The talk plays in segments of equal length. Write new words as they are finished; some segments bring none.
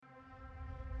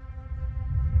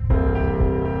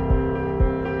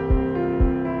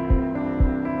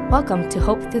Welcome to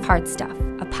Hope Through Hard Stuff,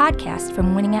 a podcast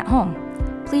from Winning at Home.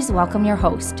 Please welcome your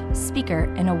host,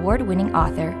 speaker, and award-winning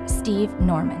author, Steve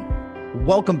Norman.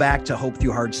 Welcome back to Hope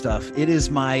Through Hard Stuff. It is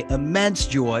my immense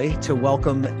joy to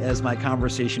welcome as my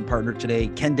conversation partner today,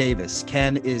 Ken Davis.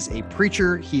 Ken is a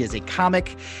preacher. He is a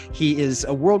comic. He is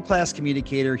a world-class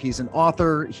communicator. He's an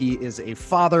author. He is a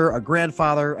father, a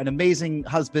grandfather, an amazing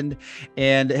husband,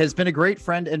 and has been a great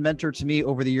friend and mentor to me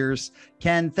over the years.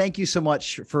 Ken, thank you so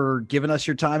much for giving us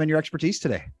your time and your expertise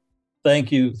today.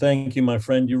 Thank you, my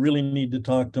friend. You really need to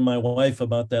talk to my wife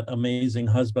about that amazing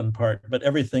husband part, but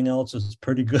everything else is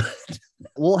pretty good.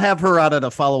 We'll have her out at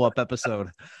a follow-up episode.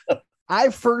 I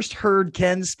first heard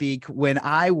Ken speak when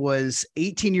I was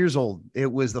 18 years old.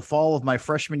 It was the fall of my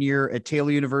freshman year at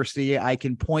Taylor University. I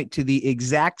can point to the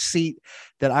exact seat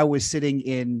that I was sitting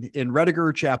in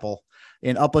Rediger Chapel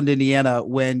in Upland, Indiana,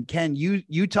 when Ken,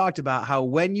 you talked about how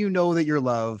when you know that you're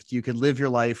loved, you can live your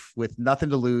life with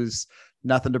nothing to lose,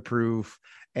 nothing to prove,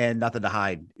 and nothing to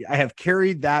hide. I have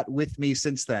carried that with me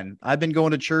since then. I've been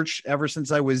going to church ever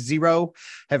since I was 0,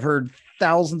 have heard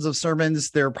thousands of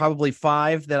sermons. There are probably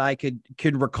 5 that I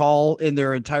could recall in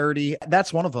their entirety.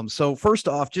 That's one of them. So first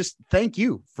off, just thank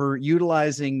you for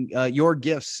utilizing your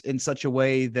gifts in such a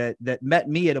way that met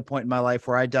me at a point in my life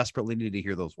where I desperately needed to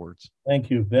hear those words. Thank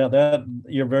you. Yeah, that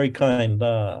you're very kind.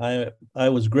 I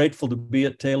was grateful to be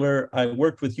at Taylor. I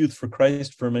worked with Youth for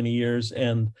Christ for many years,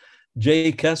 and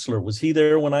Jay Kessler, was he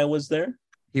there when I was there?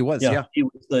 He was, yeah.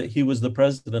 He was the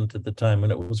president at the time,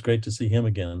 and it was great to see him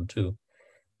again too.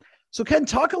 So Ken,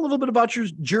 talk a little bit about your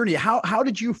journey. How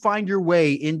did you find your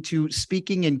way into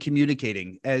speaking and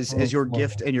communicating as your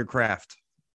gift and your craft?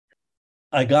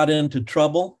 I got into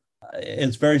trouble.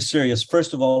 It's very serious.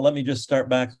 First of all, let me just start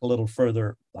back a little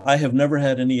further. I have never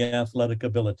had any athletic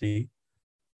ability.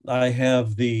 I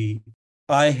have the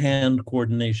eye-hand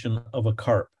coordination of a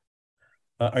carp.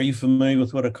 Are you familiar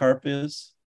with what a carp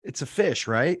is? It's a fish,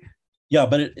 right? Yeah,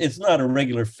 but it's not a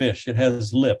regular fish. It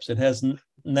has lips. It has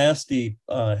nasty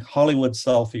Hollywood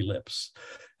selfie lips.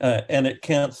 And it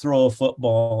can't throw a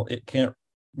football. It can't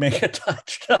make a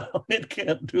touchdown. It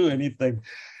can't do anything.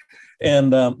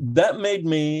 And that made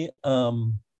me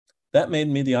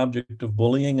the object of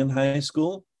bullying in high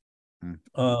school.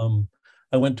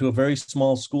 I went to a very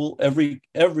small school.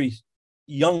 Every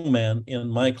young man in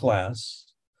my class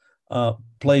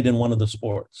played in one of the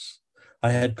sports.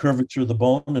 I had curvature of the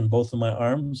bone in both of my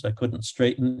arms. I couldn't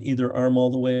straighten either arm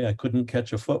all the way. I couldn't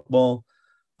catch a football.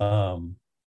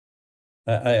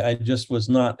 I just was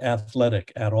not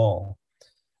athletic at all.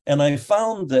 And I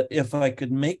found that if I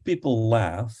could make people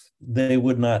laugh, they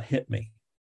would not hit me.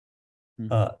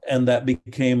 And that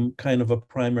became kind of a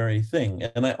primary thing.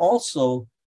 And I also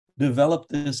developed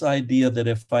this idea that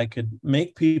if I could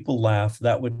make people laugh,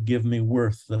 that would give me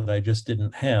worth that I just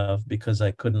didn't have because I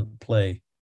couldn't play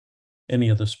any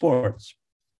of the sports.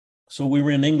 So we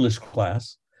were in English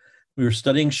class. We were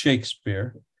studying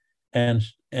Shakespeare, and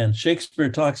Shakespeare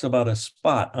talks about a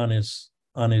spot on his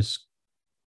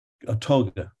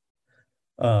toga,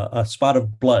 a spot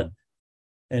of blood,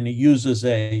 and he uses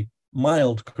a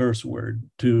mild curse word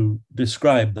to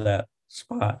describe that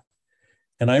spot.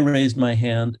 And I raised my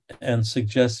hand and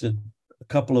suggested a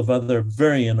couple of other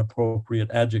very inappropriate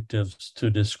adjectives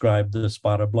to describe the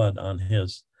spot of blood on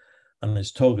his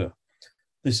toga.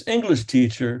 This English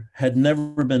teacher had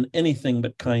never been anything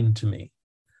but kind to me.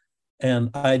 And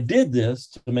I did this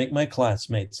to make my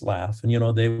classmates laugh. And,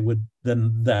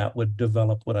 that would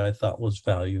develop what I thought was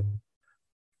value.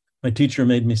 My teacher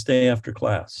made me stay after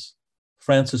class.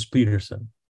 Francis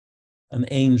Peterson, an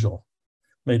angel,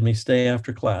 made me stay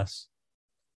after class.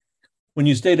 When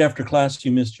you stayed after class,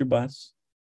 you missed your bus.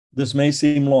 This may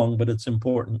seem long, but it's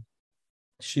important.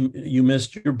 You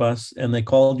missed your bus, and they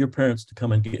called your parents to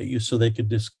come and get you so they could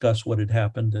discuss what had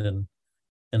happened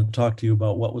and talk to you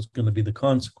about what was going to be the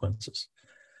consequences.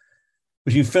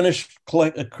 When you finished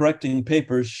correcting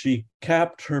papers, she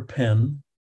capped her pen.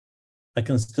 I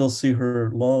can still see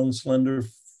her long, slender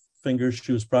fingers.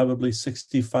 She was probably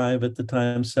 65 at the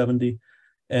time, 70.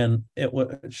 And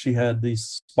she had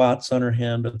these spots on her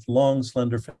hand with long,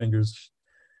 slender fingers.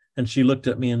 And she looked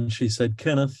at me and she said,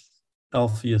 Kenneth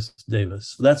Alpheus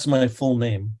Davis. That's my full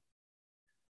name.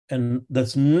 And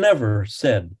that's never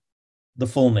said the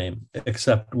full name,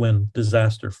 except when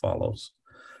disaster follows.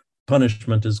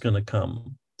 Punishment is going to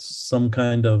come, some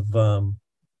kind of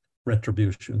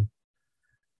retribution.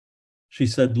 She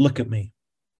said, look at me.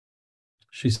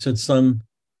 She said, son,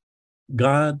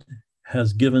 God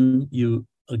has given you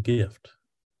a gift.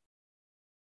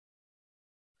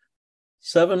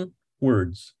 7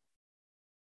 words.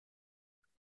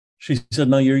 She said,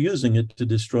 now you're using it to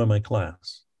destroy my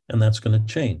class. and that's going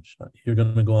to change. You're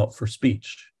going to go out for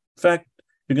speech. In fact,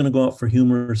 you're going to go out for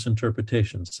humorous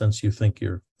interpretation since you think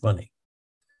you're funny.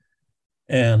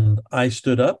 And I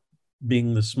stood up,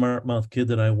 being the smart mouth kid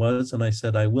that I was, and I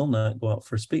said, I will not go out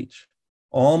for speech.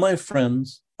 All my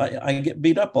friends, I get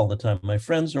beat up all the time. My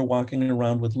friends are walking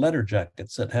around with letter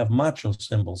jackets that have macho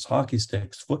symbols, hockey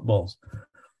sticks, footballs.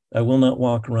 I will not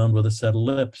walk around with a set of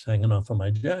lips hanging off of my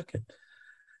jacket.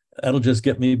 That'll just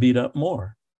get me beat up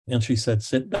more. And she said,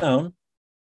 sit down.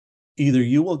 Either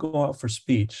you will go out for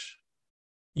speech.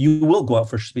 You will go out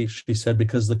for speech, she said,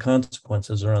 because the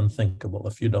consequences are unthinkable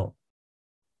if you don't.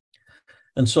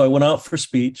 And so I went out for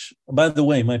speech. By the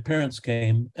way, my parents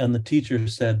came, and the teacher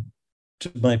said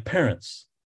to my parents,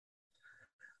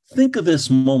 think of this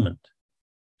moment.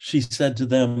 She said to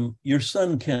them, your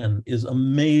son Ken is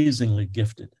amazingly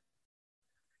gifted,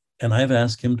 and I've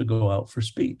asked him to go out for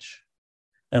speech,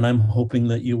 and I'm hoping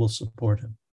that you will support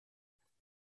him.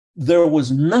 There was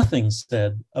nothing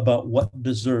said about what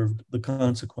deserved the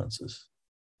consequences.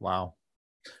 Wow.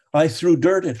 I threw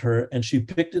dirt at her, and she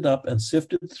picked it up and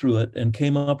sifted through it and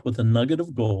came up with a nugget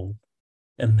of gold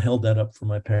and held that up for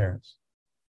my parents.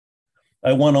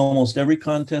 I won almost every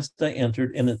contest I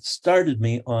entered, and it started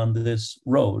me on this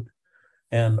road.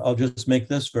 And I'll just make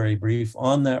this very brief.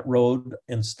 On that road,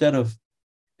 instead of,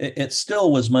 it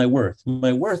still was my worth.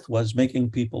 My worth was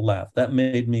making people laugh. That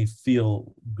made me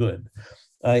feel good.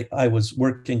 I was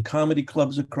working comedy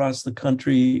clubs across the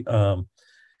country.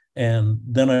 And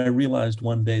then I realized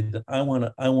one day that I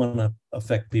want to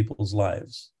affect people's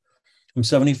lives. I'm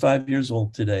 75 years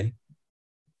old today.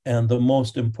 And the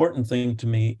most important thing to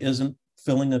me isn't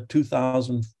filling a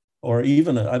 2,000 or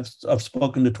even I've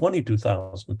spoken to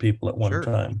 22,000 people at one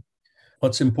time.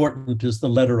 What's important is the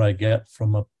letter I get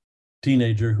from a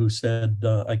teenager who said,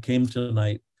 I came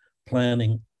tonight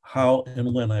planning how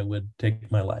and when I would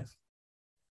take my life.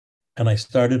 And I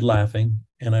started laughing,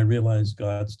 and I realized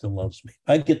God still loves me.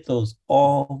 I get those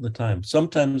all the time,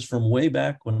 sometimes from way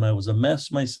back when I was a mess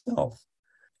myself.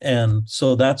 And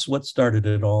so that's what started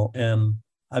it all. And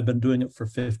I've been doing it for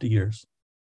 50 years.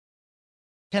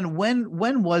 Ken,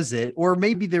 when was it, or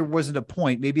maybe there wasn't a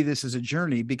point, maybe this is a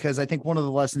journey, because I think one of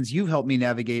the lessons you've helped me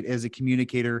navigate as a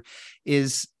communicator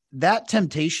is that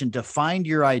temptation to find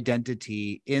your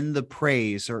identity in the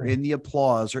praise or in the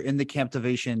applause or in the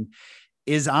captivation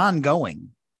is ongoing.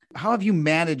 How have you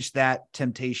managed that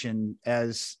temptation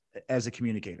as a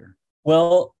communicator?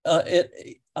 Well,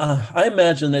 I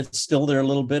imagine it's still there a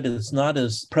little bit. It's not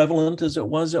as prevalent as it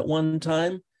was at one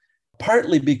time,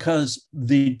 partly because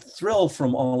the thrill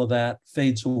from all of that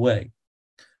fades away.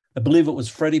 I believe it was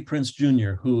Freddie Prinze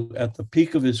Jr. who, at the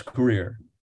peak of his career,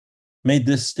 made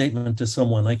this statement to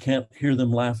someone, I can't hear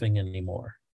them laughing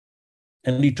anymore.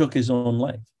 And he took his own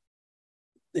life.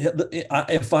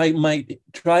 If I might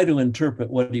try to interpret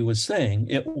what he was saying,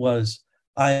 it was,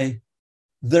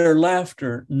 their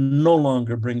laughter no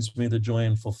longer brings me the joy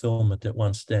and fulfillment it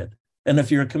once did. And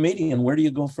if you're a comedian, where do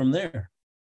you go from there?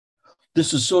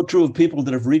 This is so true of people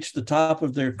that have reached the top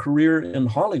of their career in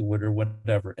Hollywood or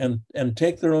whatever, and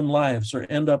take their own lives or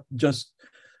end up just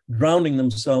drowning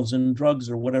themselves in drugs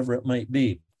or whatever it might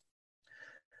be.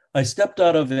 I stepped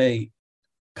out of a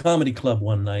comedy club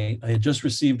one night. I had just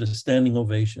received a standing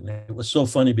ovation. It was so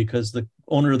funny because the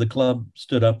owner of the club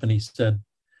stood up and he said,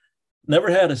 never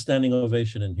had a standing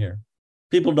ovation in here.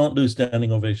 People don't do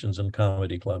standing ovations in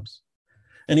comedy clubs.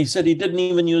 And he said he didn't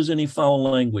even use any foul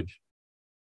language.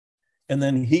 And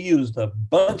then he used a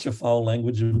bunch of foul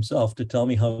language himself to tell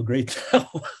me how great that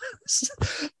was.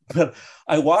 But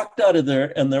I walked out of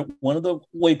there, and one of the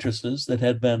waitresses that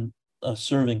had been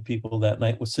serving people that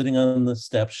night was sitting on the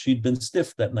steps. She'd been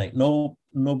stiff that night.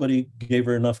 Nobody gave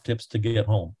her enough tips to get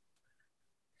home.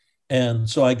 And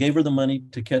so I gave her the money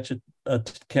to catch a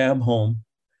cab home.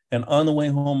 And on the way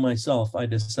home myself, I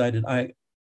decided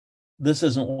this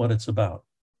isn't what it's about.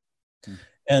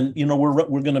 And,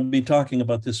 we're going to be talking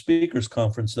about this speakers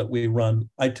conference that we run.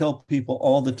 I tell people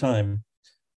all the time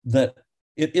that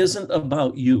it isn't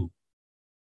about you.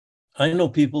 I know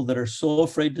people that are so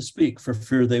afraid to speak for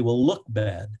fear they will look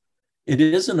bad. It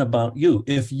isn't about you.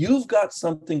 If you've got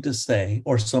something to say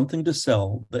or something to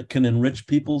sell that can enrich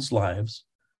people's lives,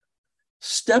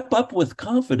 step up with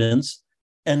confidence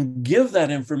and give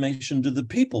that information to the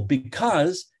people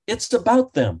because it's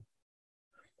about them.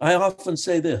 I often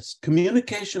say this,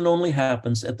 communication only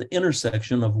happens at the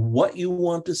intersection of what you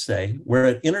want to say, where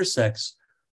it intersects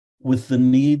with the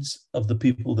needs of the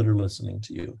people that are listening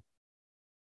to you.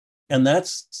 And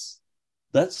it's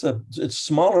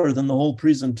smaller than the whole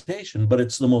presentation, but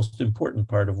it's the most important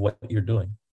part of what you're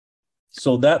doing.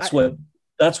 So that's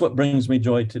what brings me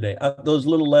joy today. Those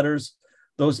little letters,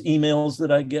 those emails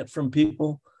that I get from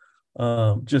people,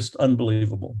 just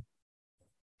unbelievable.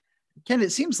 Ken,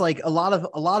 it seems like a lot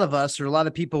of us, or a lot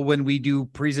of people, when we do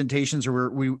presentations,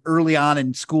 or we early on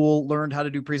in school learned how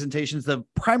to do presentations, the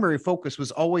primary focus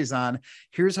was always on,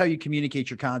 here's how you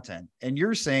communicate your content. And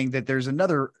you're saying that there's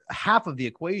another half of the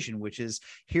equation, which is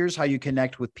here's how you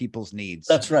connect with people's needs.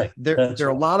 That's right. There are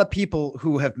a lot of people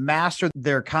who have mastered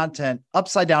their content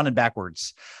upside down and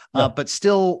backwards, but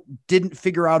still didn't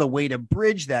figure out a way to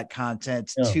bridge that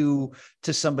content to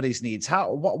somebody's needs.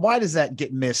 Why does that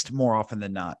get missed more often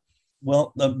than not?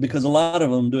 Well, because a lot of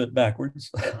them do it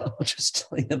backwards. I'll just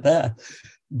tell you that.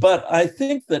 But I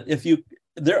think that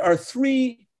there are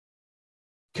three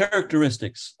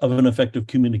characteristics of an effective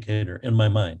communicator in my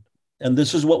mind. And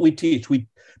this is what we teach.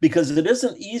 Because it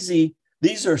isn't easy.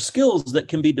 These are skills that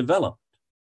can be developed.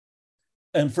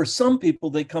 And for some people,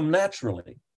 they come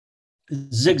naturally.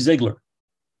 Zig Ziglar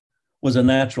was a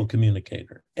natural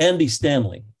communicator. Andy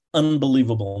Stanley,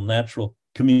 unbelievable natural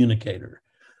communicator.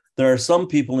 There are some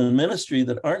people in ministry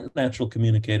that aren't natural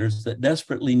communicators that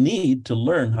desperately need to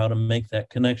learn how to make that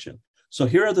connection. So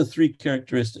here are the three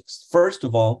characteristics. First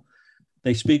of all,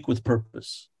 they speak with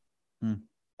purpose.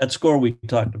 At SCORE, we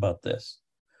talked about this.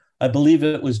 I believe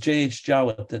it was J.H.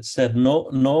 Jowett that said,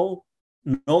 no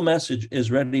message is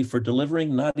ready for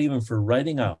delivering, not even for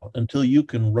writing out, until you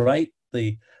can write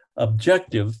the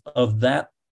objective of that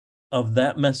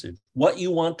message, what you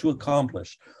want to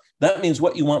accomplish. That means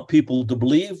what you want people to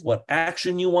believe, what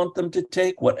action you want them to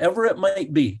take, whatever it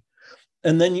might be.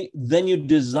 And then you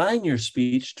design your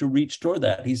speech to reach toward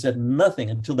that. He said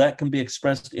nothing until that can be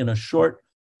expressed in a short,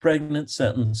 pregnant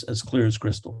sentence as clear as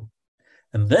crystal.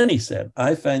 And then he said,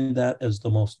 I find that as the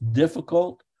most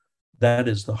difficult, that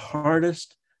is the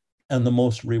hardest and the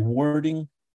most rewarding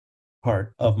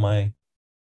part of my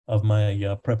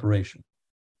preparation.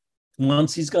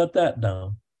 Once he's got that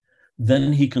down,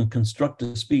 then he can construct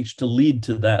a speech to lead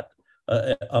to that,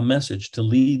 a message to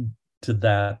lead to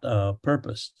that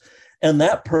purpose. And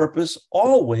that purpose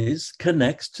always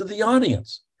connects to the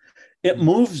audience. It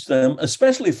moves them,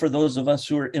 especially for those of us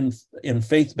who are in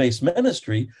faith-based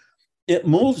ministry, it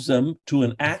moves them to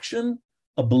an action,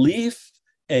 a belief,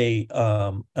 a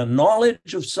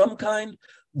knowledge of some kind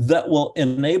that will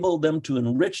enable them to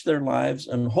enrich their lives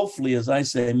and hopefully, as I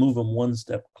say, move them one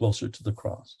step closer to the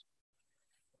cross.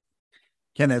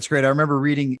 Ken, that's great. I remember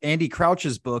reading Andy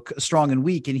Crouch's book, Strong and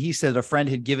Weak, and he said a friend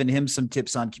had given him some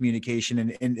tips on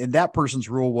communication. And that person's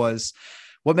rule was,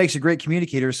 what makes a great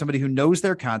communicator is somebody who knows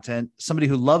their content, somebody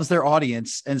who loves their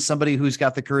audience, and somebody who's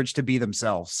got the courage to be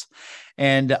themselves.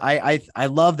 And I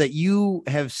love that you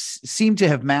have seemed to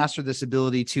have mastered this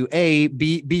ability to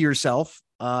be yourself.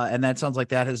 And that sounds like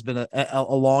that has been a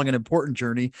long and important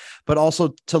journey, but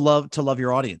also to love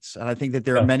your audience. And I think that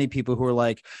there are many people who are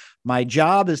like, my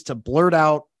job is to blurt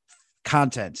out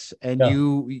content. And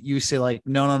you say like,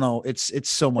 no, it's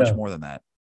so much more than that.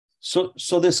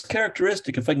 So this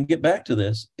characteristic, if I can get back to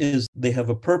this, is they have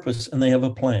a purpose and they have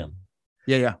a plan.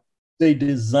 Yeah. They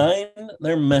design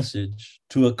their message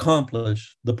to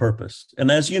accomplish the purpose.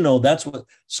 And as you know, that's what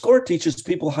SCORE teaches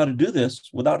people how to do this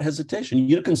without hesitation.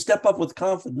 You can step up with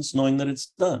confidence knowing that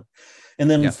it's done. And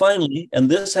then finally, and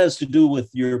this has to do with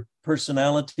your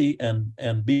personality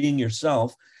and being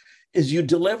yourself, is you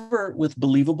deliver with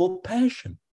believable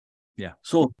passion. Yeah.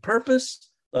 So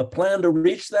purpose, a plan to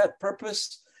reach that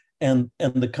purpose, and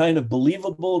the kind of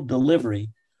believable delivery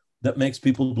that makes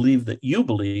people believe that you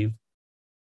believe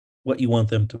what you want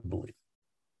them to believe.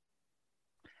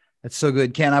 That's so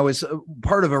good, Ken. I was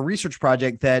part of a research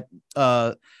project that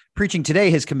Preaching Today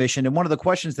has commissioned. And one of the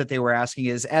questions that they were asking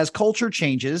is, as culture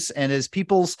changes and as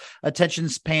people's attention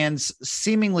spans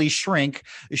seemingly shrink,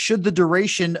 should the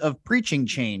duration of preaching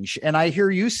change? And I hear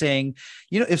you saying,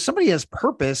 if somebody has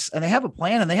purpose and they have a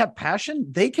plan and they have passion,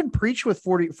 they can preach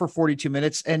for 42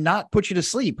 minutes and not put you to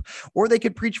sleep. Or they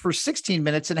could preach for 16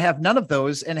 minutes and have none of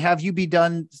those and have you be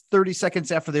done 30 seconds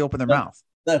after they open their mouth.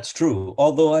 That's true.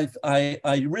 Although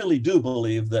I really do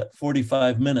believe that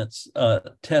 45 minutes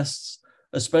tests,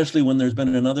 especially when there's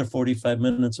been another 45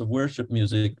 minutes of worship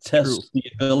music, tests the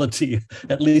ability,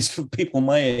 at least for people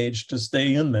my age, to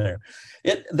stay in there.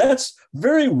 That's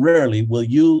very rarely will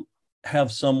you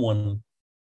have someone,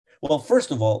 well,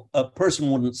 first of all, a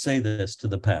person wouldn't say this to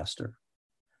the pastor.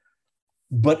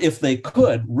 But if they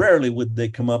could, rarely would they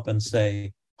come up and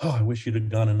say, oh, I wish you'd have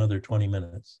gone another 20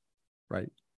 minutes. Right.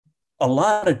 A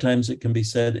lot of times it can be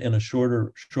said in a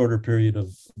shorter period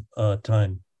of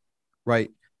time. Right.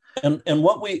 And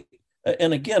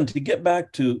again, to get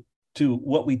back to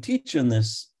what we teach in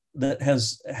this that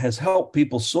has helped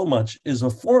people so much is a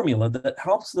formula that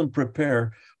helps them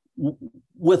prepare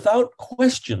without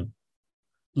question,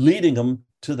 leading them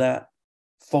to that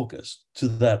focus, to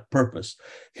that purpose.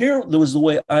 Here was the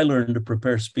way I learned to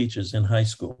prepare speeches in high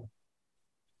school.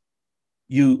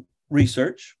 You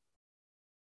research,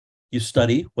 you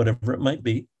study, whatever it might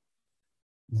be.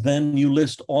 Then you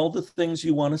list all the things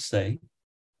you want to say.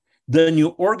 Then you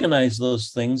organize those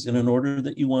things in an order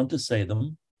that you want to say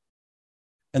them.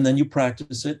 And then you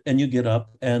practice it and you get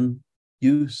up and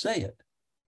you say it.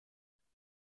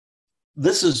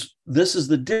 This is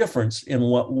the difference in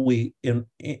what we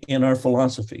in our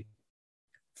philosophy.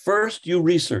 First, you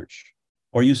research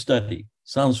or you study.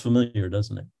 Sounds familiar,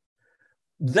 doesn't it?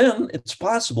 Then it's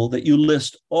possible that you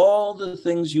list all the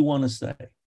things you want to say.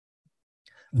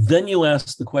 Then you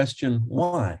ask the question,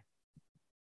 why?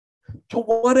 To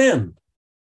what end?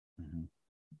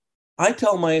 I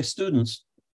tell my students,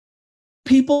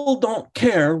 people don't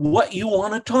care what you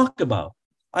want to talk about.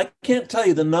 I can't tell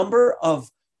you the number of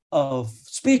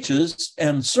speeches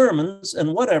and sermons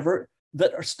and whatever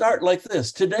that start like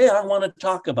this. Today, I want to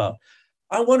talk about.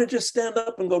 I want to just stand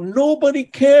up and go, nobody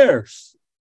cares.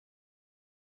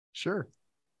 Sure.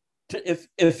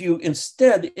 If you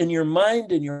instead in your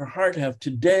mind and your heart have,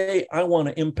 today, I want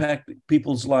to impact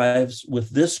people's lives with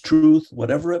this truth,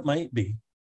 whatever it might be,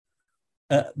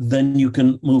 then you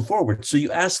can move forward. So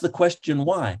you ask the question,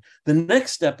 why? The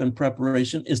next step in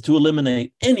preparation is to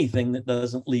eliminate anything that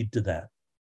doesn't lead to that.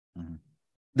 Mm-hmm.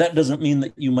 That doesn't mean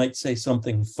that you might say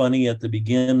something funny at the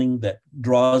beginning that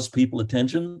draws people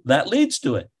attention. That leads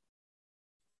to it.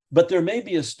 But there may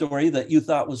be a story that you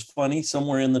thought was funny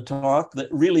somewhere in the talk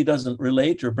that really doesn't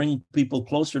relate or bring people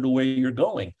closer to where you're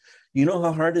going. You know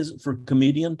how hard is it for a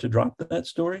comedian to drop that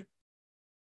story?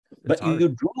 But you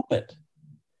drop it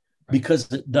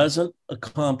because it doesn't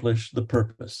accomplish the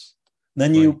purpose.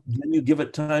 Then you give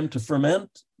it time to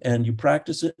ferment and you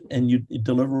practice it and you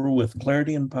deliver with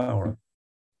clarity and power.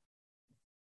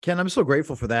 Ken, I'm so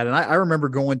grateful for that. And I remember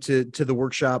going to the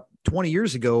workshop 20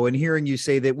 years ago and hearing you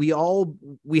say that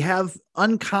we have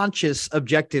unconscious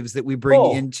objectives that we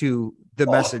bring into the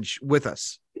message with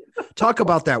us. Talk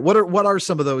about that. What are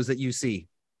some of those that you see?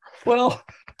 Well,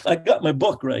 I got my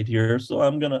book right here, so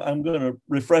I'm gonna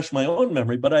refresh my own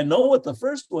memory, but I know what the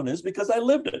first one is because I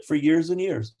lived it for years and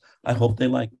years. I hope they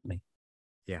like me.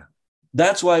 Yeah.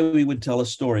 That's why we would tell a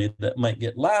story that might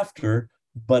get laughter,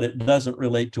 but it doesn't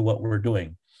relate to what we're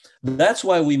doing. That's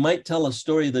why we might tell a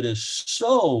story that is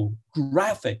so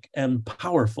graphic and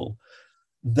powerful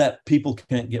that people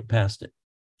can't get past it.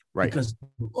 Right. Because,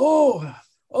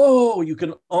 you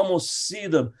can almost see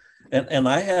them. And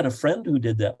I had a friend who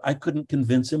did that. I couldn't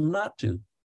convince him not to.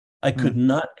 I could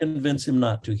not convince him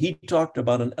not to. He talked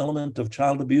about an element of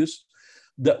child abuse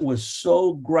that was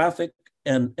so graphic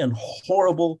and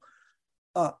horrible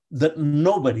that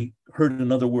nobody heard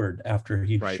another word after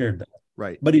he shared that.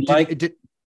 Right. But he liked it.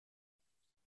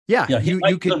 Yeah,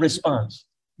 you can the response.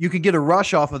 You can get a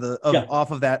rush off of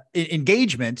that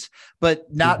engagement,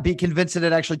 but not be convinced that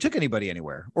it actually took anybody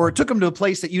anywhere, or it took them to a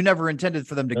place that you never intended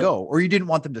for them to go, or you didn't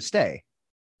want them to stay.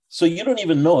 So you don't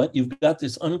even know it. You've got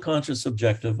this unconscious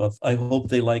objective of, I hope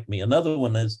they like me. Another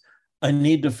one is, I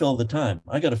need to fill the time.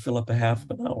 I got to fill up a half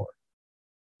an hour.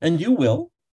 And you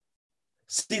will.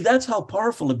 See, that's how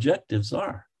powerful objectives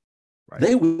are. Right.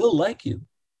 They will like you.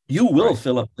 You will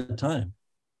fill up the time.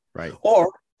 Right.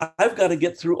 Or I've got to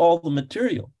get through all the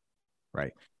material.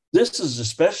 Right. This is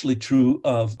especially true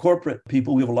of corporate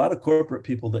people. We have a lot of corporate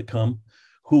people that come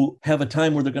who have a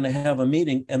time where they're going to have a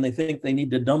meeting and they think they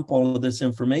need to dump all of this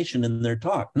information in their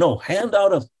talk. No, hand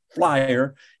out a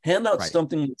flyer, hand out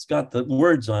something that's got the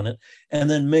words on it, and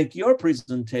then make your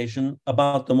presentation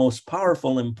about the most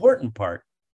powerful, important part.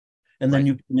 And then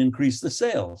you can increase the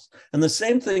sales. And the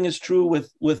same thing is true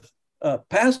with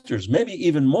pastors, maybe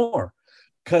even more,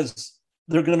 because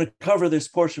they're going to cover this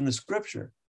portion of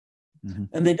scripture. Mm-hmm.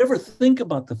 And they never think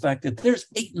about the fact that there's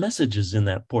 8 messages in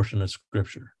that portion of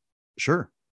scripture.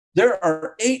 Sure. There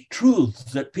are 8 truths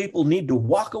that people need to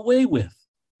walk away with.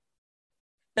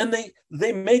 And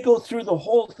they may go through the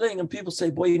whole thing and people say,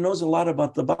 boy, he knows a lot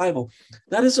about the Bible.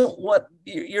 That isn't what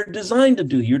you're designed to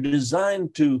do. You're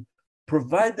designed to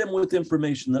provide them with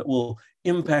information that will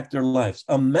impact their lives,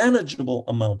 a manageable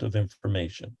amount of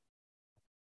information.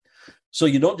 So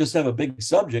you don't just have a big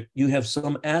subject, you have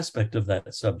some aspect of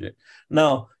that subject.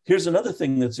 Now, here's another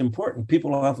thing that's important.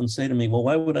 People often say to me, well,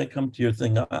 why would I come to your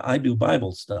thing? I do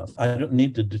Bible stuff. I don't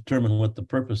need to determine what the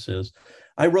purpose is.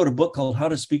 I wrote a book called How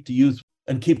to Speak to Youth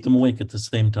and Keep Them Awake at the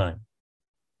Same Time.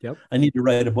 Yep. I need to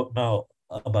write a book now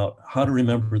about how to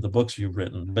remember the books you've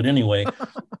written. But anyway,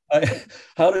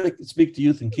 How to speak to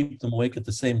youth and keep them awake at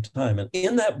the same time. And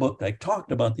in that book, I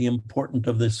talked about the importance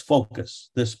of this focus,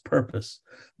 this purpose,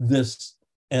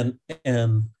 and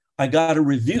I got a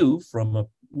review from a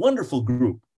wonderful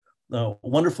group, a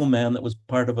wonderful man that was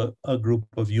part of a group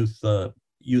of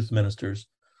youth ministers.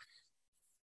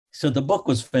 So the book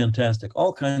was fantastic,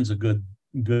 all kinds of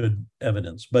good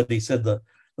evidence. But he said the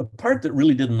part that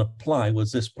really didn't apply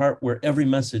was this part where every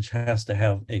message has to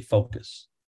have a focus,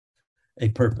 a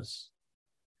purpose.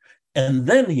 And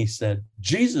then he said,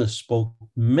 Jesus spoke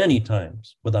many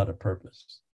times without a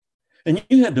purpose. And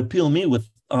you had to peel me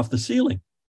off the ceiling.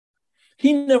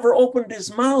 He never opened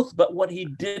his mouth, but what he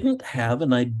didn't have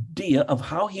an idea of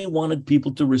how he wanted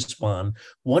people to respond,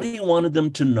 what he wanted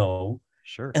them to know.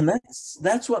 Sure. And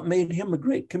that's what made him a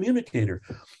great communicator.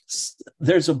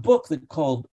 There's a book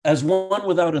called As One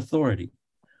Without Authority,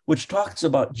 which talks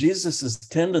about Jesus's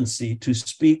tendency to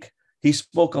speak. He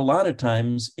spoke a lot of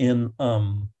times in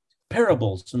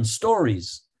parables and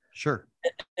stories. Sure.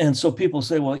 And so people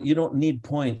say, well, you don't need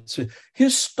points.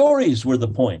 His stories were the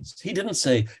points. He didn't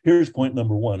say, here's point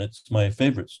number one. It's my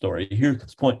favorite story.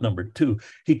 Here's point number two.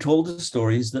 He told the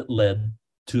stories that led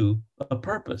to a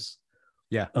purpose.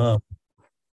 Yeah.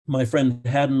 My friend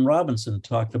Haddon Robinson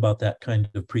talked about that kind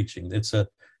of preaching.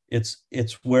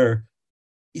 It's where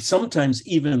sometimes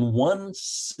even one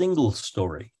single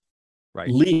story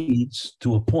leads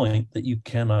to a point that you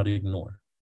cannot ignore.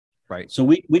 Right. So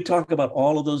we talk about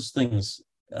all of those things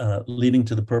leading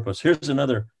to the purpose. Here's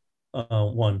another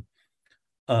one.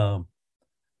 I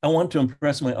want to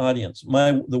impress my audience.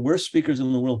 The worst speakers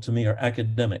in the world to me are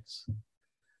academics,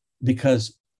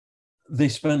 because they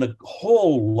spend a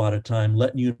whole lot of time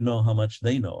letting you know how much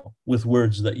they know with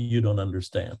words that you don't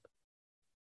understand.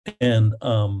 And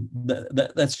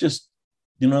that's just,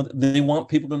 they want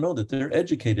people to know that they're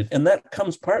educated. And that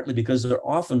comes partly because they're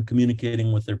often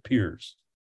communicating with their peers,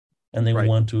 and they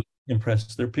want to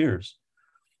impress their peers.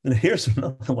 And here's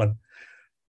another one,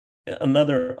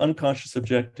 another unconscious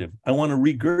objective. I want to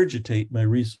regurgitate my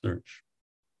research.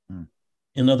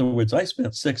 In other words, I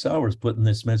spent 6 hours putting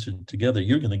this message together.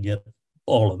 You're going to get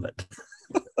all of it.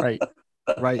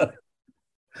 Right.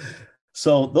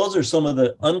 So those are some of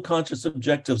the unconscious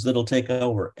objectives that'll take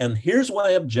over. And here's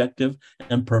why objective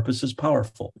and purpose is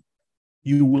powerful.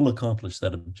 You will accomplish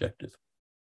that objective.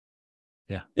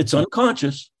 Yeah. It's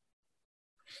unconscious.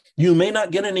 You may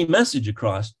not get any message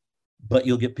across, but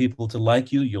you'll get people to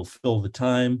like you. You'll fill the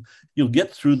time. You'll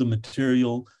get through the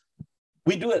material.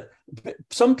 We do it.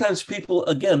 Sometimes people,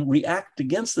 again, react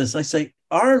against this. I say,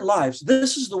 our lives,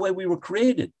 this is the way we were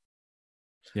created.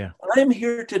 Yeah. I'm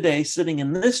here today sitting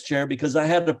in this chair because I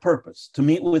had a purpose to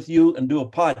meet with you and do a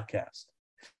podcast.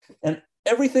 And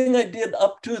everything I did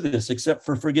up to this, except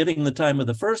for forgetting the time of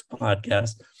the first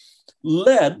podcast,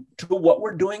 led to what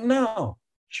we're doing now.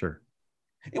 Sure.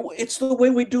 It's the way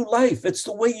we do life. It's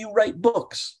the way you write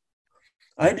books.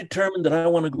 I determined that I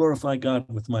want to glorify God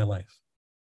with my life.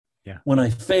 Yeah. When I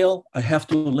fail, I have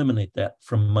to eliminate that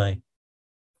from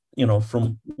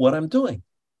from what I'm doing.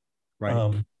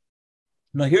 Right.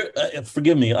 Now here,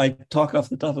 forgive me, I talk off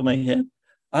the top of my head.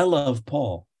 I love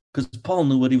Paul because Paul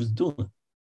knew what he was doing.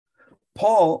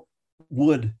 Paul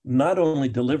would not only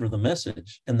deliver the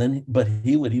message, but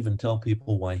he would even tell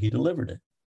people why he delivered it.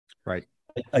 Right.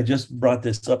 I just brought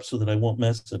this up so that I won't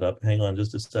mess it up. Hang on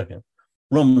just a second.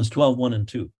 Romans 12, 1 and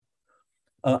 2.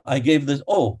 I gave this.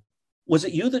 Oh, was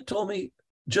it you that told me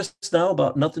just now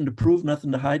about nothing to prove,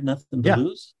 nothing to hide, nothing to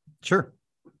lose? Sure.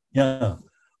 Yeah.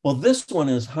 Well, this one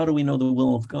is, how do we know the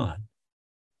will of God?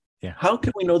 Yeah. How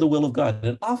can we know the will of God?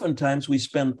 And oftentimes we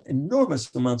spend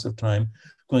enormous amounts of time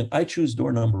going, I choose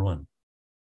door number one.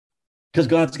 Because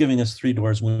God's giving us 3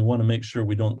 doors. We want to make sure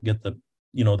we don't get the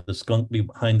skunk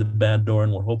behind the bad door,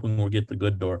 and we're hoping we'll get the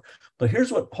good door. But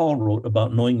here's what Paul wrote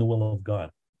about knowing the will of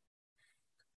God.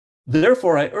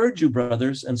 Therefore, I urge you,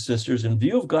 brothers and sisters, in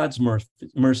view of God's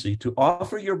mercy, to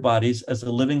offer your bodies as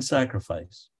a living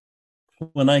sacrifice.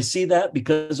 When I see that,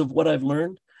 because of what I've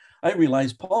learned, I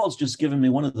realize Paul's just given me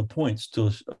one of the points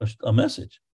to a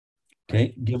message.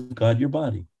 Okay, give God your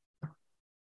body.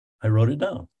 I wrote it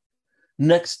down.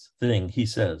 Next thing he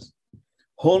says,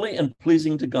 holy and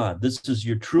pleasing to God. This is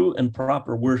your true and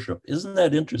proper worship. Isn't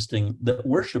that interesting that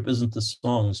worship isn't the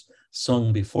songs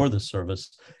sung before the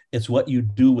service? It's what you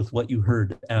do with what you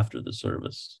heard after the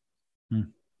service.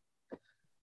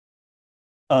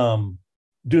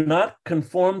 Do not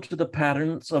conform to the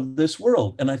patterns of this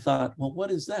world. And I thought, well,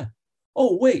 what is that?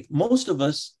 Oh, wait, most of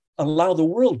us allow the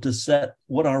world to set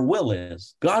what our will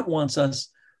is. God wants us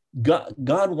to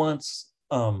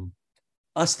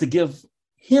give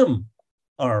him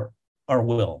our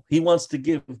will. He wants to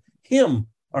give him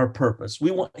our purpose.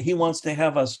 He wants to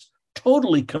have us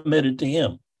totally committed to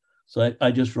him. So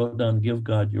I just wrote down, give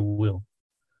God your will.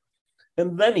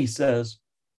 And then he says,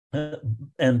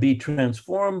 and be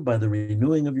transformed by the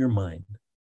renewing of your mind.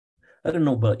 I don't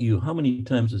know about you. How many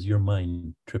times has your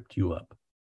mind tripped you up?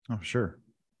 Oh, sure.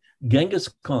 Genghis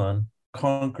Khan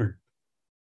conquered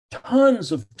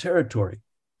tons of territory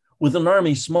with an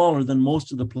army smaller than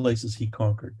most of the places he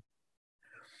conquered.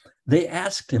 They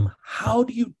asked him, how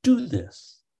do you do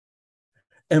this?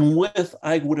 And with,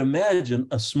 I would imagine,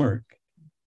 a smirk,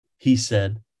 he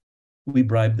said, we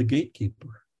bribed the gatekeeper.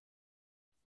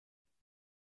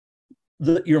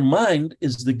 Your mind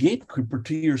is the gatekeeper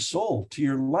to your soul, to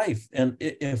your life. And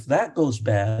if that goes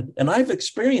bad, and I've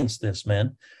experienced this,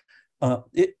 man,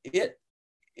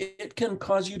 it can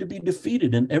cause you to be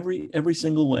defeated in every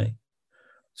single way.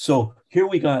 So here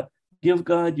we got, give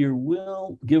God your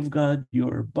will, give God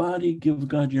your body, give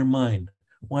God your mind.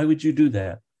 Why would you do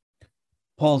that?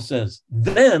 Paul says,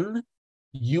 then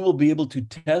you will be able to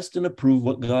test and approve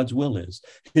what God's will is,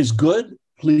 his good,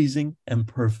 pleasing, and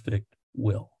perfect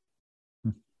will.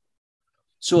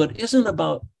 So it isn't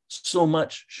about so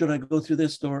much, should I go through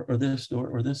this door or this door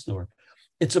or this door?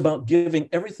 It's about giving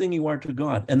everything you are to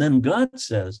God. And then God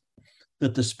says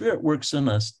that the Spirit works in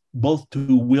us both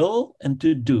to will and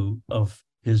to do of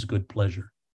his good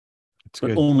pleasure. But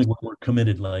good. Only when we're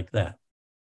committed like that.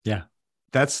 Yeah,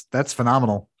 that's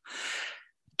phenomenal.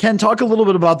 Ken, talk a little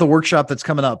bit about the workshop that's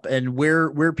coming up and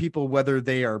where people, whether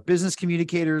they are business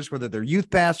communicators, whether they're youth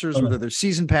pastors, whether they're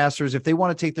seasoned pastors, if they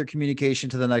want to take their communication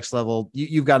to the next level,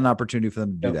 you've got an opportunity for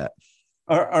them to do that.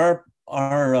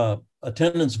 Our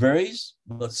attendance varies,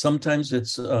 but sometimes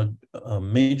it's a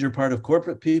major part of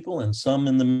corporate people and some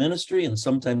in the ministry, and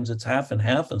sometimes it's half and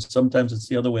half, and sometimes it's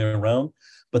the other way around.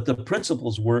 But the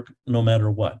principles work no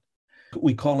matter what.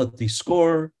 We call it the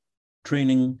SCORE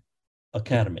Training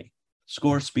Academy,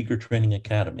 SCORE Speaker Training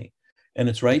Academy. And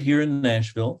it's right here in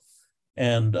Nashville.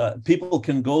 And people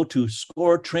can go to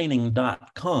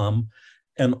scoretraining.com,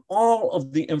 and all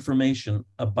of the information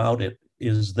about it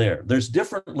is there. There's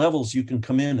different levels you can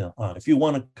come in on. If you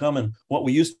want to come in what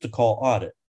we used to call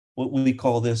audit, what we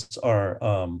call this our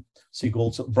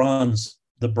bronze,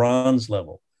 the bronze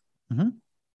level. Mm-hmm.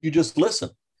 You just listen.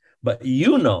 But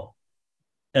you know,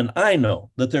 and I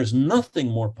know that there's nothing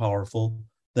more powerful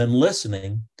than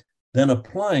listening, then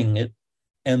applying it,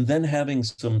 and then having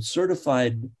some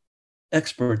certified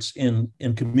experts in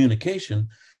communication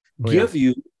give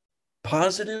you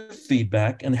positive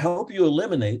feedback and help you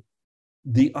eliminate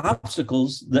the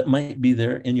obstacles that might be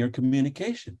there in your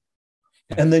communication.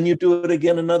 And then you do it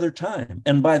again another time.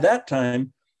 And by that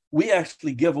time, we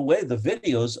actually give away the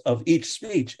videos of each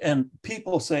speech, and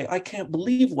people say, I can't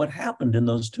believe what happened in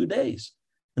those 2 days,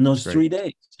 in those 3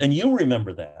 days. And you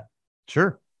remember that.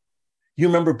 Sure. You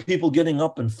remember people getting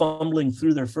up and fumbling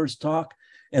through their first talk.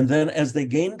 And then as they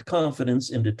gained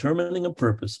confidence in determining a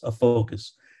purpose, a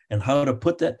focus, and how to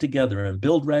put that together and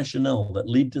build rationale that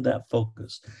lead to that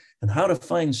focus, and how to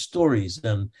find stories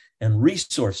and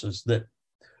resources that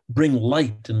bring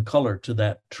light and color to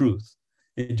that truth,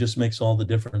 it just makes all the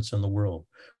difference in the world.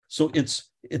 So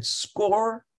it's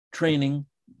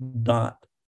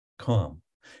scoretraining.com.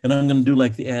 And I'm going to do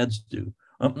like the ads do.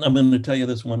 I'm going to tell you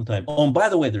this one time. Oh, and by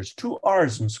the way, there's 2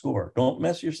 R's in SCORE. Don't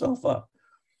mess yourself up.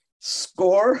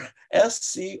 SCORE,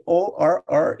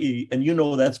 SCORRE. And you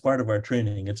know that's part of our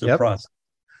training. It's a process.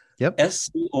 Yep.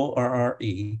 SCORRE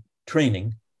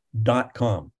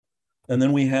training.com. And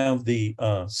then we have the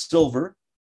silver,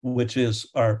 which is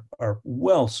our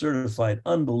well-certified,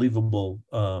 unbelievable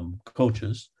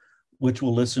coaches, which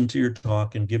will listen to your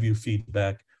talk and give you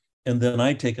feedback. And then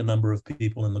I take a number of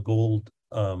people in the gold,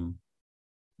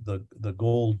 the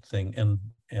gold thing,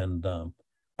 and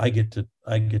I get to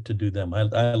do them.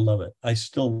 I love it. I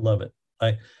still love it.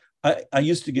 I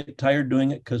used to get tired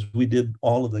doing it because we did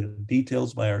all of the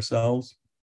details by ourselves.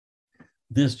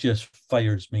 This just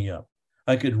fires me up.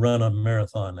 I could run a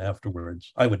marathon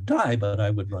afterwards. I would die, but I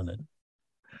would run it.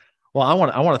 Well, I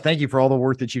want to thank you for all the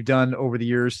work that you've done over the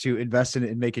years to invest in it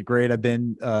and make it great. I've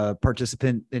been a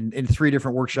participant in 3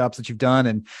 different workshops that you've done,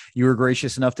 and you were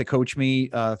gracious enough to coach me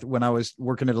when I was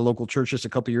working at a local church just a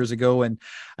couple of years ago. And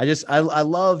I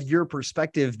love your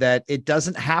perspective that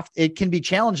it can be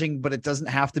challenging, but it doesn't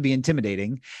have to be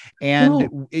intimidating.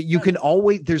 And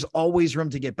there's always room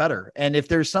to get better. And if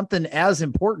there's something as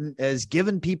important as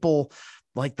giving people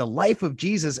like the life of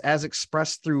Jesus as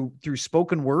expressed through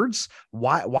spoken words,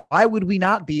 why would we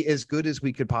not be as good as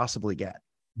we could possibly get?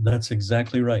 That's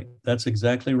exactly right. That's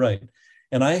exactly right.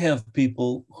 And I have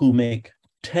people who make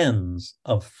hundreds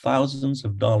of thousands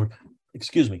of dollars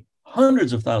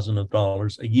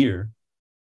a year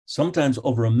sometimes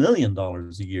over $1 million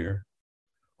a year,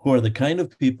 who are the kind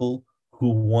of people who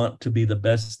want to be the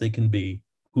best they can be,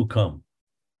 who come.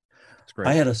 That's great.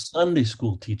 I had a Sunday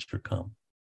school teacher come.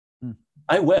 Hmm.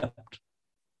 I wept.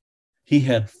 He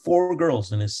had 4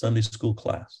 girls in his Sunday school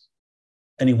class,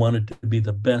 and he wanted to be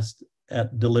the best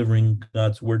at delivering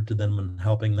God's word to them and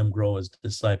helping them grow as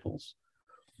disciples.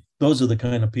 Those are the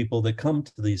kind of people that come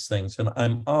to these things. And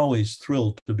I'm always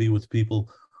thrilled to be with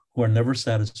people who are never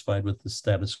satisfied with the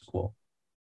status quo.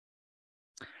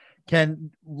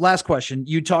 Ken, last question.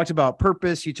 You talked about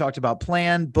purpose. You talked about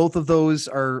plan. Both of those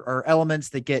are elements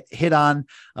that get hit on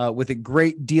with a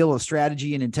great deal of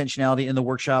strategy and intentionality in the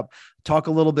workshop. Talk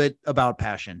a little bit about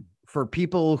passion for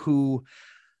people who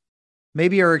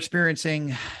maybe are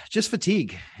experiencing just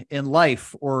fatigue in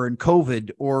life or in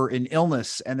COVID or in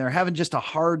illness, and they're having just a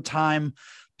hard time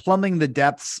plumbing the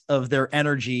depths of their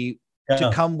energy to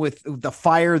come with the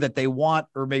fire that they want,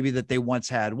 or maybe that they once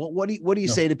had. What do you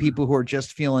say to people who are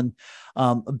just feeling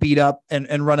beat up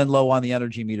and running low on the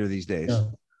energy meter these days? Yeah.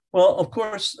 Well, of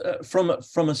course, from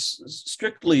a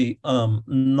strictly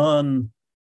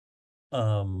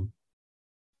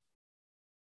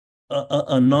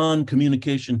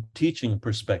non-communication teaching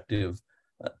perspective,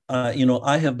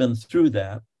 I have been through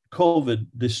that. COVID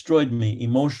destroyed me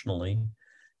emotionally,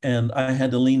 and I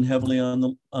had to lean heavily on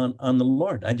the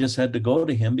Lord. I just had to go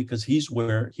to him because he's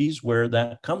where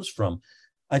that comes from.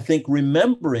 I think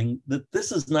remembering that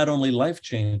this is not only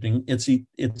life-changing, it's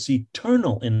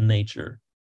eternal in nature,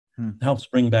 helps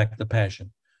bring back the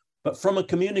passion. But from a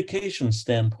communication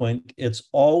standpoint, it's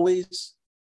always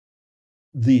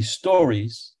the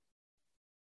stories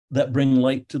that bring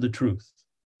light to the truth.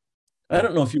 I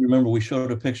don't know if you remember, we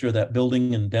showed a picture of that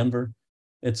building in Denver.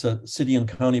 It's a city and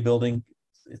county building.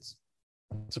 It's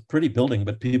a pretty building,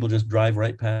 but people just drive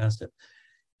right past it.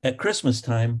 At Christmas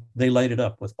time, they light it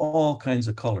up with all kinds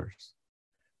of colors.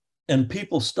 And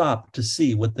people stop to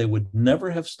see what they would never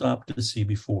have stopped to see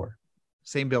before.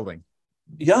 Same building.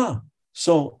 Yeah.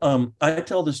 So I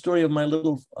tell the story of my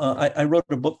little, I wrote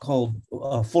a book called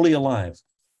Fully Alive,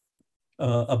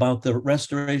 about the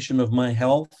restoration of my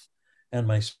health and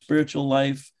my spiritual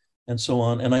life and so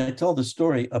on. And I tell the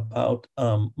story about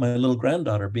my little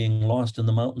granddaughter being lost in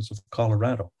the mountains of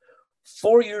Colorado.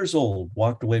 4 years old,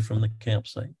 walked away from the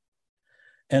campsite.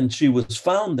 And she was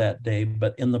found that day,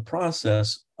 but in the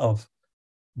process of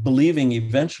believing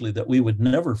eventually that we would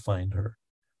never find her,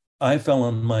 I fell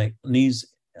on my knees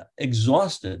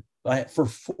exhausted. For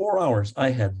 4 hours,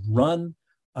 I had run,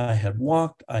 I had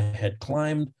walked, I had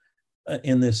climbed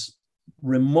in this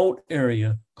remote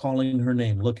area, calling her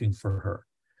name, looking for her.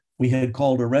 We had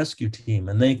called a rescue team,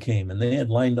 and they came, and they had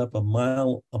lined up a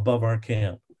mile above our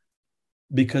camp,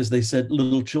 because they said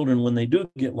little children, when they do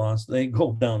get lost, they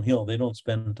go downhill. They don't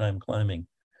spend time climbing.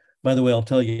 By the way, I'll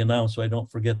tell you now so I don't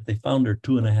forget, they found her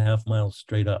 2.5 miles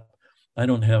straight up. I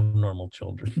don't have normal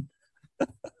children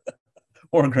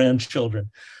or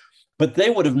grandchildren, but they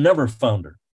would have never found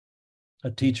her. A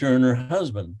teacher and her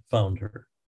husband found her.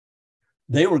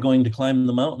 They were going to climb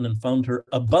the mountain and found her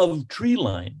above tree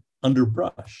line, under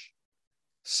brush,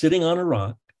 sitting on a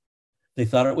rock. They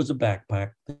thought it was a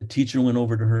backpack. The teacher went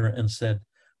over to her and said,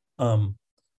 are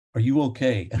you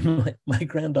okay? And my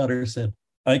granddaughter said,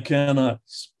 I cannot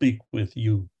speak with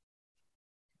you.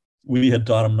 We had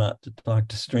taught him not to talk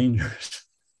to strangers.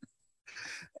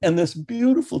 And this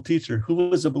beautiful teacher, who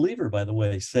was a believer, by the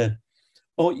way, said,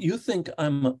 oh, you think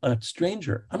I'm a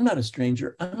stranger? I'm not a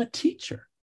stranger. I'm a teacher.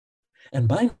 And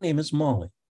my name is Molly,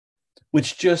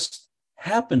 which just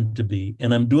happened to be,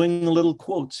 and I'm doing the little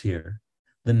quotes here,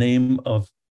 the name of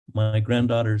my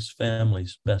granddaughter's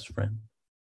family's best friend.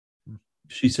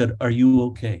 She said, are you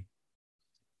okay?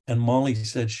 And Molly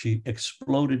said she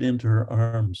exploded into her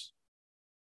arms,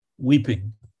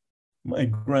 weeping. My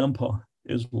grandpa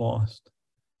is lost.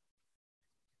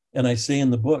 And I say in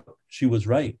the book, she was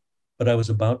right, but I was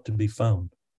about to be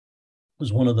found. It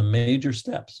was one of the major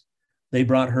steps. They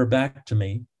brought her back to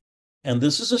me. And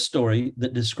this is a story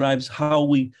that describes how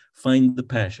we find the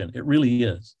passion. It really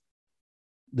is.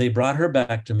 They brought her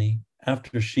back to me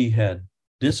after she had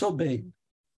disobeyed,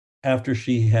 after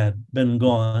she had been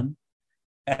gone,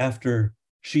 after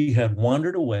she had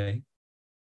wandered away.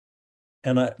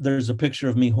 And there's a picture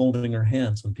of me holding her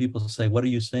hands, and people say, what are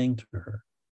you saying to her?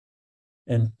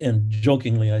 And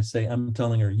jokingly, I say, I'm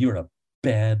telling her, you're a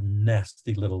bad,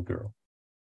 nasty little girl.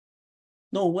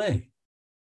 No way.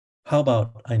 How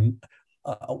about,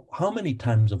 how many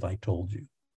times have I told you?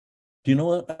 Do you know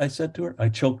what I said to her? I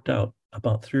choked out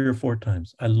about 3 or 4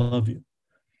 times. I love you.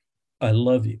 I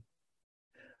love you.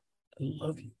 I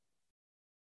love you.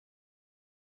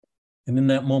 And in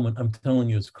that moment, I'm telling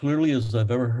you, as clearly as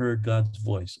I've ever heard God's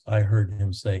voice, I heard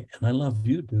him say, and I love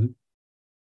you, dude.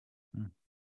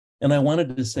 And I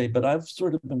wanted to say, but I've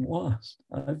sort of been lost.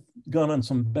 I've gone on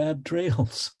some bad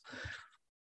trails.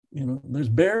 There's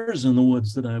bears in the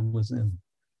woods that I was in.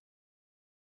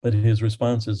 But his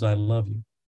response is, I love you.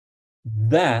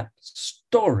 That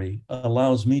story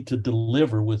allows me to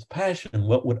deliver with passion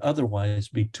what would otherwise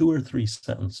be 2 or 3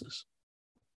 sentences.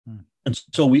 And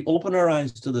so we open our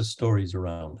eyes to the stories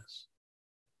around us.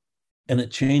 And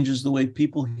it changes the way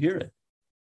people hear it.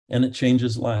 And it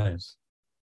changes lives.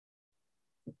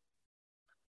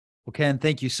 Well, Ken,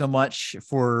 thank you so much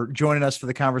for joining us for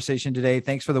the conversation today.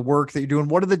 Thanks for the work that you're doing.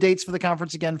 What are the dates for the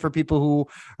conference again for people who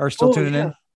are still tuning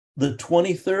in? The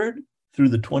 23rd through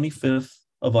the 25th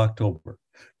of October.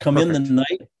 Come Perfect. In the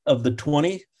night of the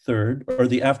 23rd or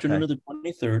the afternoon of the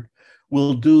 23rd.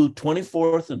 We'll do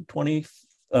 24th and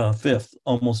 25th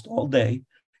almost all day.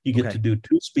 You get to do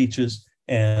 2 speeches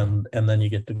and then you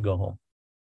get to go home.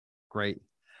 Great.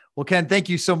 Well, Ken, thank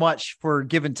you so much for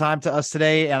giving time to us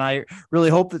today. And I really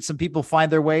hope that some people find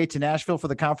their way to Nashville for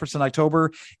the conference in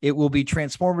October. It will be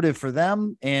transformative for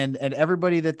them and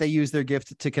everybody that they use their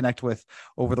gift to connect with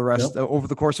over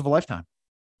the course of a lifetime.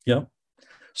 Yep.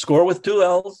 Score with 2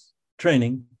 L's,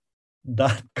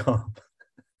 training.com.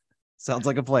 Sounds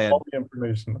like a plan. All the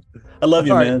information. I love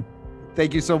you, man.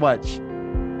 Thank you so much.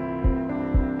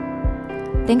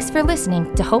 Thanks for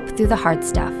listening to Hope Through the Hard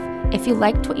Stuff. If you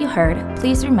liked what you heard,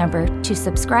 please remember to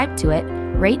subscribe to it,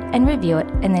 rate and review it,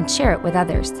 and then share it with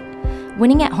others.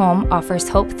 Winning at Home offers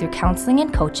hope through counseling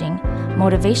and coaching,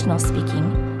 motivational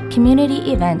speaking,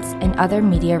 community events, and other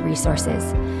media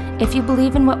resources. If you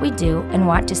believe in what we do and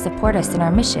want to support us in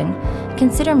our mission,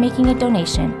 consider making a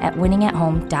donation at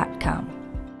winningathome.com.